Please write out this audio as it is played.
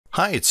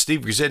Hi, it's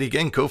Steve Grizzetti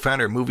again,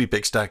 co-founder of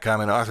MoviePix.com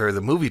and author of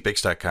the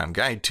MoviePix.com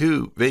Guide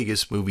to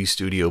Vegas Movie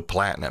Studio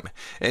Platinum.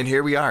 And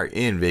here we are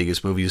in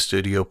Vegas Movie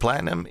Studio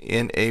Platinum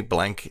in a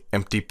blank,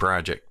 empty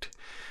project.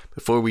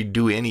 Before we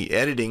do any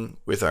editing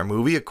with our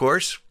movie, of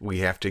course, we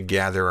have to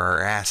gather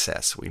our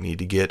assets. We need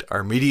to get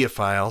our media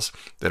files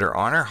that are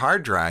on our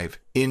hard drive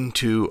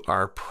into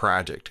our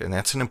project. And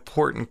that's an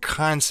important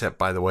concept,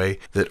 by the way,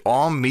 that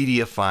all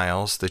media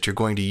files that you're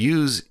going to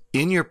use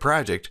in your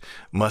project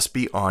must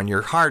be on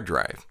your hard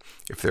drive.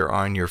 If they're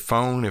on your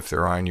phone, if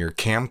they're on your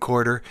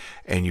camcorder,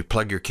 and you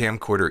plug your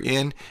camcorder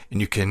in and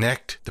you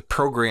connect the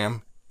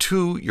program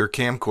to your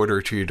camcorder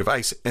or to your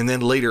device, and then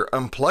later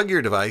unplug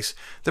your device,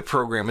 the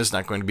program is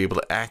not going to be able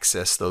to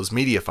access those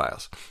media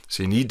files.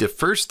 So you need to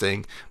first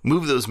thing,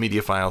 move those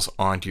media files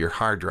onto your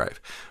hard drive.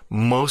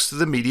 Most of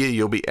the media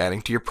you'll be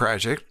adding to your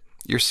project,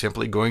 you're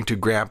simply going to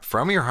grab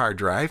from your hard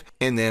drive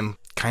and then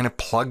kind of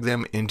plug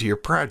them into your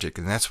project.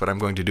 And that's what I'm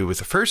going to do with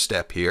the first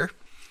step here.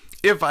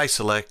 If I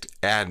select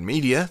Add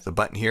Media, the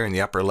button here in the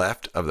upper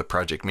left of the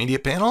Project Media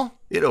panel,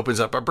 it opens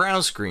up a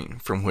browse screen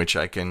from which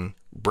I can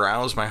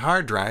browse my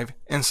hard drive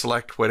and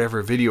select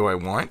whatever video I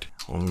want.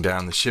 Holding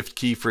down the Shift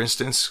key, for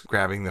instance,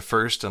 grabbing the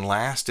first and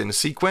last in a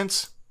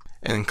sequence,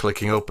 and then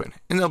clicking Open.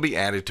 And they'll be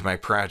added to my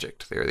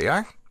project. There they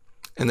are.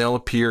 And they'll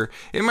appear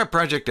in my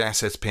Project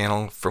Assets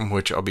panel, from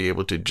which I'll be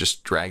able to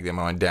just drag them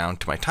on down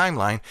to my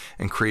timeline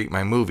and create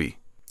my movie.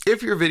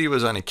 If your video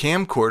is on a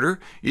camcorder,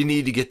 you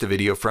need to get the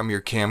video from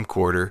your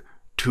camcorder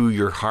to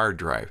your hard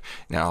drive.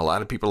 Now, a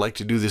lot of people like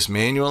to do this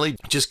manually.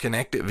 Just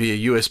connect it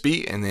via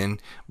USB and then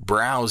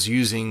browse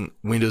using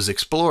Windows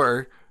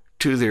Explorer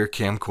to their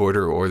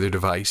camcorder or their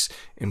device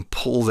and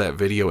pull that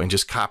video and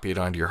just copy it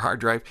onto your hard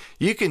drive.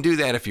 You can do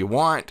that if you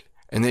want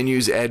and then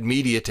use Add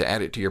Media to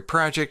add it to your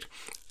project.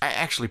 I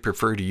actually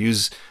prefer to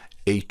use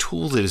a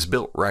tool that is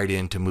built right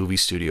into Movie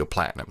Studio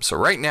Platinum. So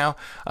right now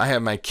I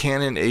have my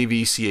Canon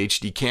AV-C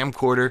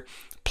camcorder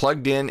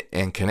plugged in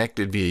and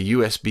connected via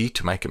USB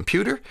to my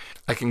computer.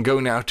 I can go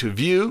now to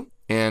View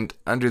and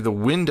under the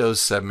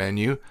Windows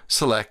submenu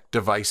select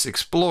Device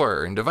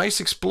Explorer, and Device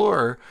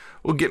Explorer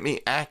will get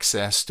me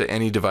access to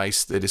any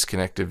device that is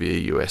connected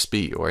via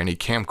USB or any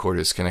camcorder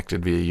that's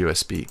connected via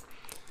USB.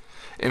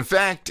 In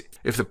fact,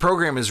 if the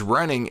program is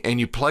running and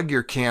you plug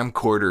your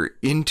camcorder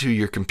into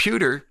your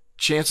computer,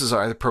 chances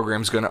are the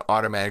program is going to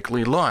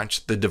automatically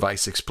launch the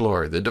Device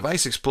Explorer. The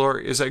Device Explorer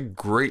is a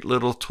great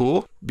little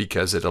tool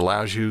because it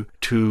allows you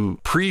to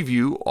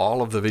preview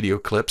all of the video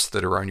clips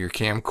that are on your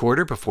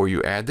camcorder before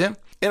you add them.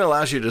 It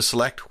allows you to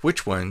select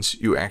which ones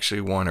you actually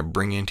want to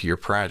bring into your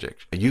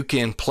project. You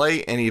can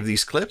play any of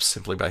these clips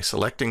simply by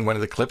selecting one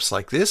of the clips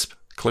like this,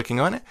 clicking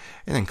on it,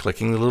 and then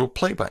clicking the little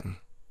play button.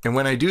 And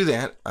when I do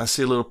that, I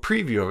see a little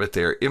preview of it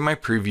there in my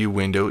preview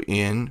window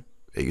in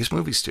Vegas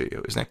Movie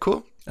Studio. Isn't that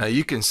cool?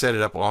 You can set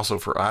it up also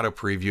for auto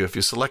preview. If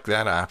you select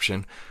that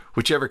option,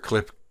 whichever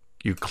clip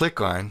you click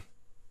on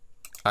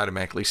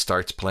automatically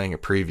starts playing a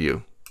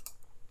preview.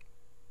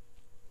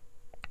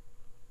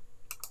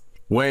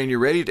 When you're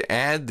ready to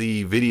add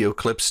the video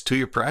clips to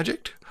your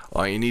project,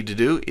 all you need to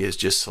do is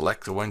just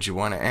select the ones you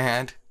want to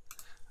add.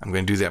 I'm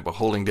going to do that by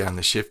holding down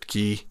the Shift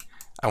key.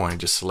 I want to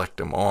just select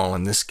them all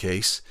in this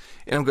case,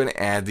 and I'm going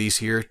to add these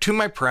here to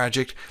my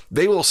project.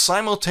 They will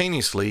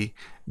simultaneously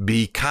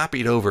be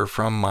copied over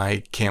from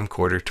my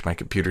camcorder to my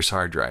computer's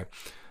hard drive.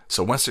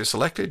 So once they're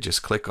selected,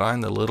 just click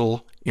on the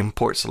little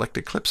Import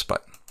Selected Clips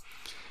button.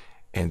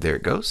 And there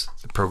it goes.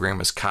 The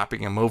program is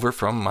copying them over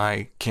from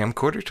my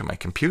camcorder to my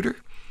computer.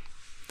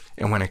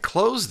 And when I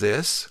close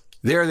this,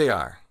 there they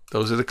are.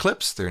 Those are the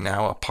clips. They're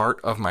now a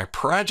part of my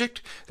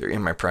project. They're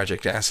in my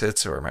project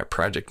assets or my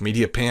project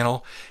media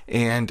panel,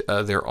 and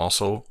they're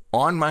also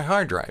on my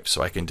hard drive.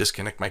 So I can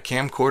disconnect my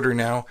camcorder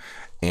now,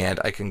 and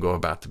I can go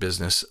about the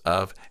business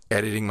of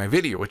editing my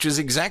video, which is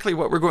exactly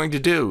what we're going to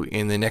do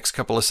in the next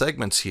couple of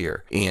segments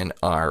here in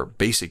our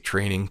basic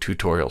training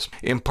tutorials.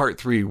 In part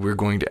 3, we're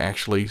going to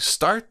actually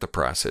start the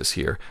process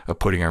here of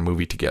putting our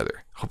movie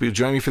together. Hope you'll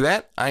join me for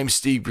that. I'm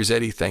Steve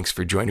Grizzetti. Thanks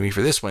for joining me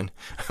for this one.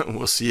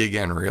 We'll see you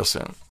again real soon.